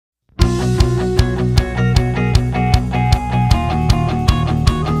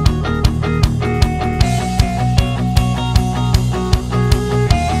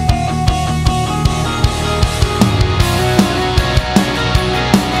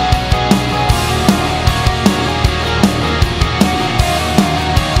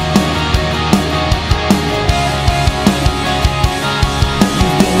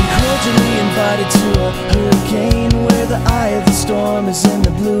promise in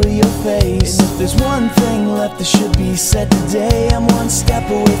the blue of your face. And if there's one thing left that should be said today, I'm one step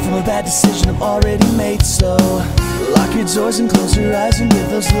away from a bad decision I've already made. So lock your doors and close your eyes and give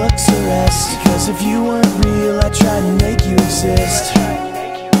those looks a rest. Because if you weren't real, I tried to make you exist.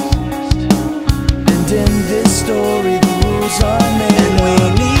 And in this story, the rules are made. And we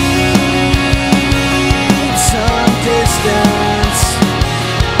need some distance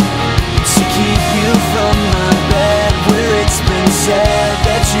to keep you from my bed, where it's been said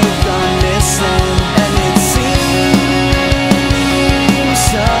that you've gone missing. And it seems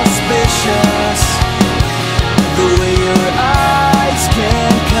suspicious the way your eyes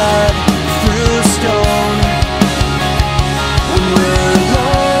can cut through stone when we're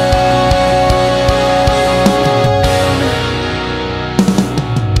alone.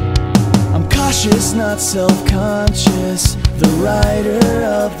 I'm cautious, not self-conscious, the righter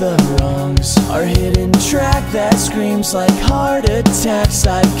of the wrongs. Our hidden track that screams like heart attacks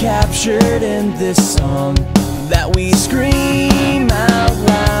I've captured in this song that we scream out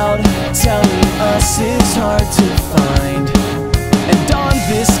loud, telling us it's hard to find. And on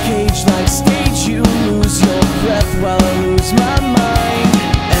this cage-like stage you lose your breath while I lose my mind.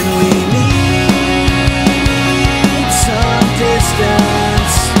 And we need some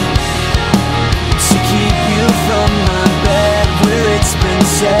distance to keep you from my bed, where it's been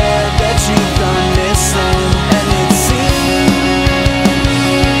said that you've gone missing. And it seems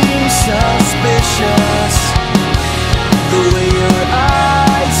suspicious the way your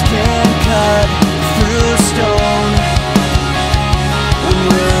eyes can cut through stone when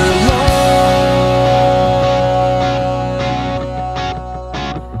we're alone.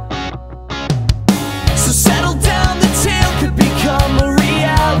 So settle down, the tale could become a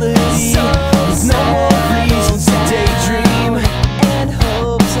reality. With no more reasons to daydream and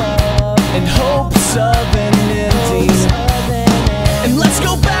hopes of an ending. And let's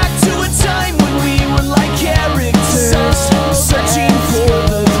go back to a time when we were like characters, searching for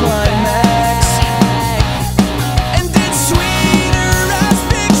the climax. And it's sweeter as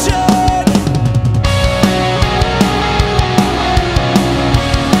fiction.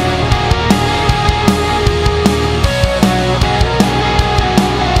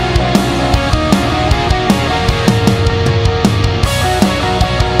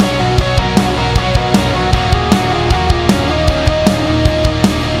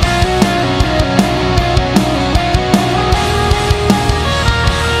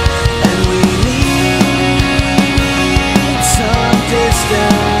 And we need some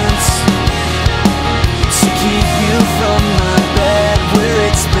distance